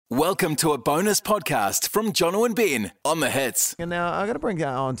Welcome to a bonus podcast from Jono and Ben on The Hits. And now I've got to bring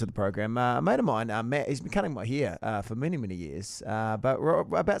on to the program a mate of mine, Matt. He's been cutting my hair for many, many years. But we're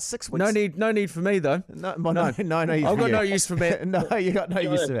about 6 weeks. No need for me though. No. I've got no use for Matt. No, you got no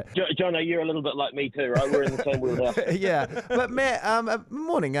use for it. Jono, you're a little bit like me too, right? We're in the same wheelhouse. Yeah, but Matt,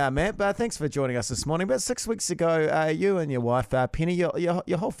 morning, Matt. But thanks for joining us this morning. About 6 weeks ago, you and your wife, Penny,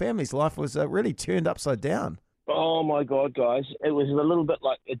 your whole family's life was really turned upside down. Oh my God, guys! It was a little bit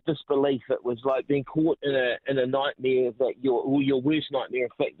like a disbelief. It was like being caught in a nightmare that your worst nightmare, in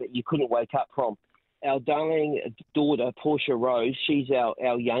fact, that you couldn't wake up from. Our darling daughter, Portia Rose, she's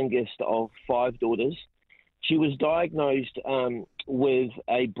our youngest of 5 daughters. She was diagnosed with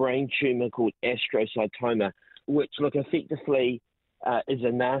a brain tumor called astrocytoma, which, look, effectively is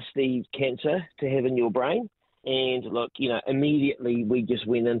a nasty cancer to have in your brain. And look, immediately we just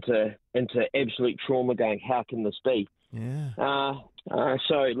went into absolute trauma, going, how can this be? Yeah.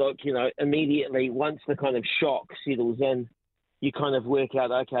 So look, immediately once the kind of shock settles in, you kind of work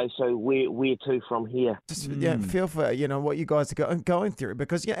out, okay, so where to from here? Just feel for what you guys are going through,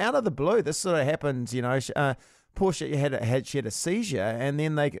 because out of the blue, this sort of happens. Portia she had a seizure, and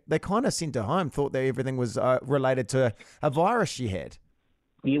then they kind of sent her home, thought that everything was related to a virus she had.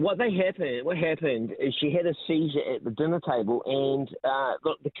 Yeah, what happened is she had a seizure at the dinner table, and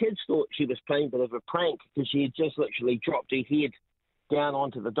look, the kids thought she was playing a bit of a prank because she had just literally dropped her head down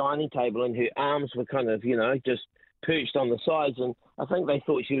onto the dining table, and her arms were kind of, just perched on the sides, and I think they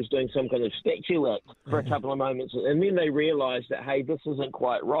thought she was doing some kind of statue act for a couple of moments, and then they realised that, hey, this isn't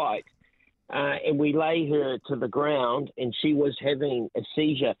quite right, and we lay her to the ground, and she was having a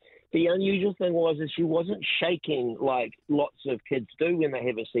seizure. The unusual thing was that she wasn't shaking like lots of kids do when they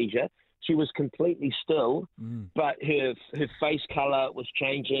have a seizure. She was completely still, but her face colour was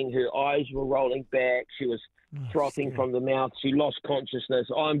changing. Her eyes were rolling back. She was frothing from the mouth. She lost consciousness.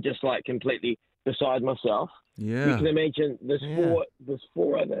 I'm just like completely beside myself. Yeah. You can imagine there's 3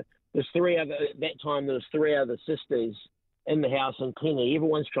 other sisters in the house and Penny.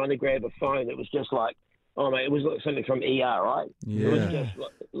 Everyone's trying to grab a phone. It was just like, oh mate, it was like something from ER, right? Yeah. It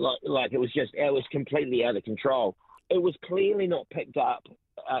was just it was completely out of control. It was clearly not picked up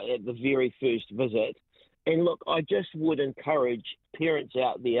at the very first visit. And look, I just would encourage parents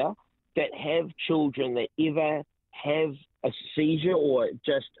out there that have children that either have a seizure or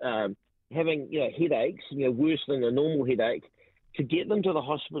just having headaches, worse than a normal headache, to get them to the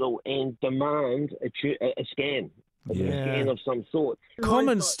hospital and demand a scan. A scan of some sort.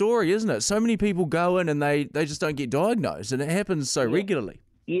 Common story, isn't it? So many people go in and they just don't get diagnosed, and it happens so regularly.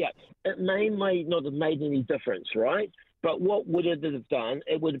 Yeah, it may not have made any difference, right? But what would it have done?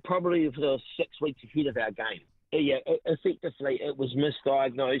 It would probably have put us 6 weeks ahead of our game. Yeah, effectively, it was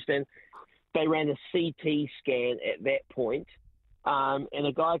misdiagnosed, and they ran a CT scan at that point, and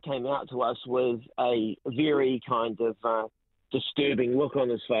a guy came out to us with a very kind of disturbing look on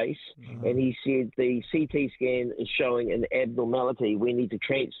his face, and he said the CT scan is showing an abnormality. We need to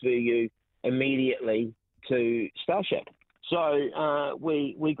transfer you immediately to Starship. So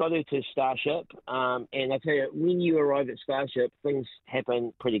we got her to Starship, and I tell you, when you arrive at Starship, things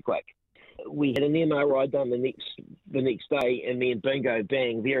happen pretty quick. We had an MRI done the next day, and then bingo,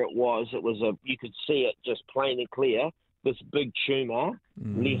 bang, there it was. You could see it just plain and clear, this big tumour,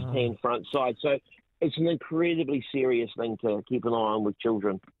 left-hand front side. So it's an incredibly serious thing to keep an eye on with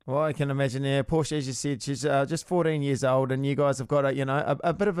children. Well, I can imagine. Yeah, Portia, as you said, she's just 14 years old, and you guys have got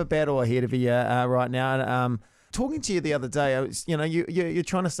a bit of a battle ahead of you right now. And, talking to you the other day, you're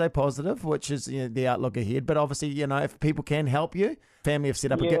trying to stay positive, which is the outlook ahead. But obviously, if people can help you, family have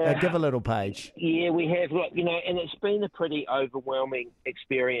set up a Give a Little page. Yeah, we have. Look, and it's been a pretty overwhelming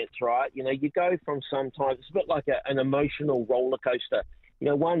experience, right? You go from sometimes, it's a bit like an emotional roller coaster.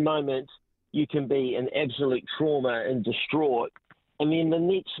 One moment you can be in absolute trauma and distraught, and then the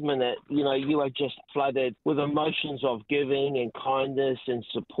next minute, you are just flooded with emotions of giving and kindness and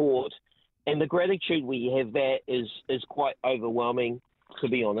support. And the gratitude we have that is quite overwhelming, to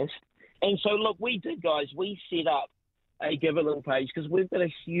be honest. And so, look, we did, guys. We set up a Give a Little page because we've got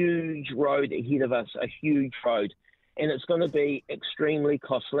a huge road ahead of us, a huge road, and it's going to be extremely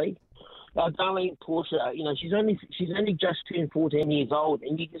costly. Our darling Portia, she's only just turned 14 years old,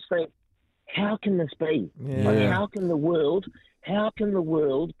 and you just think, how can this be? Yeah. Like, how can the world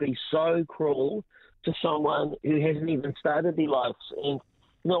be so cruel to someone who hasn't even started their lives? And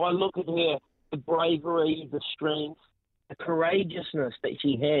I look at her, the bravery, the strength, the courageousness that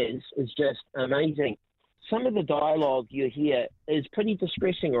she has is just amazing. Some of the dialogue you hear is pretty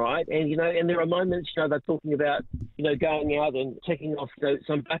distressing, right? And and there are moments, they're talking about, going out and ticking off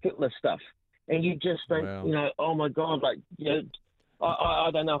some bucket list stuff, and you just think, wow. Oh my God, I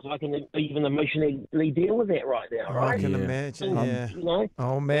don't know if I can even emotionally deal with that right now, I right? can Yeah. imagine. Yeah. You know?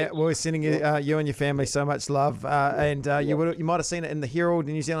 Oh, Matt, we're sending you, you and your family so much love. You might have seen it in the Herald,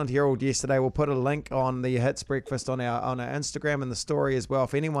 the New Zealand Herald yesterday. We'll put a link on the Hits Breakfast on our Instagram and the story as well.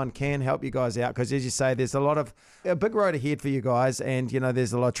 If anyone can help you guys out, because as you say, there's a big road ahead for you guys, and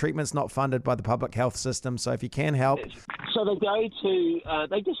there's a lot of treatments not funded by the public health system. So if you can help, So they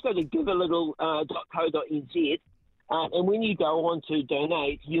just go to givealittle.co.nz. And when you go on to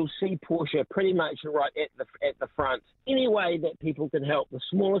donate, you'll see Portia pretty much right at the front. Any way that people can help, the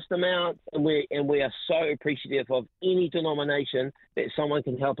smallest amount, and we are so appreciative of any denomination that someone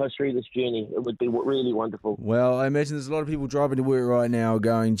can help us through this journey. It would be really wonderful. Well, I imagine there's a lot of people driving to work right now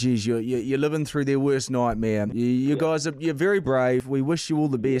going, geez, you're living through their worst nightmare. You guys you're very brave. We wish you all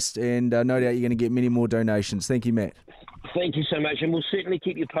the best, and no doubt you're going to get many more donations. Thank you, Matt. Thank you so much, and we'll certainly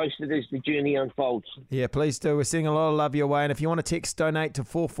keep you posted as the journey unfolds. yeah, please do. We're sending a lot of love your way, and if you want to text donate to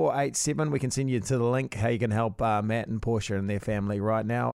 4487, we can send you to the link how you can help Matt and Portia and their family right now.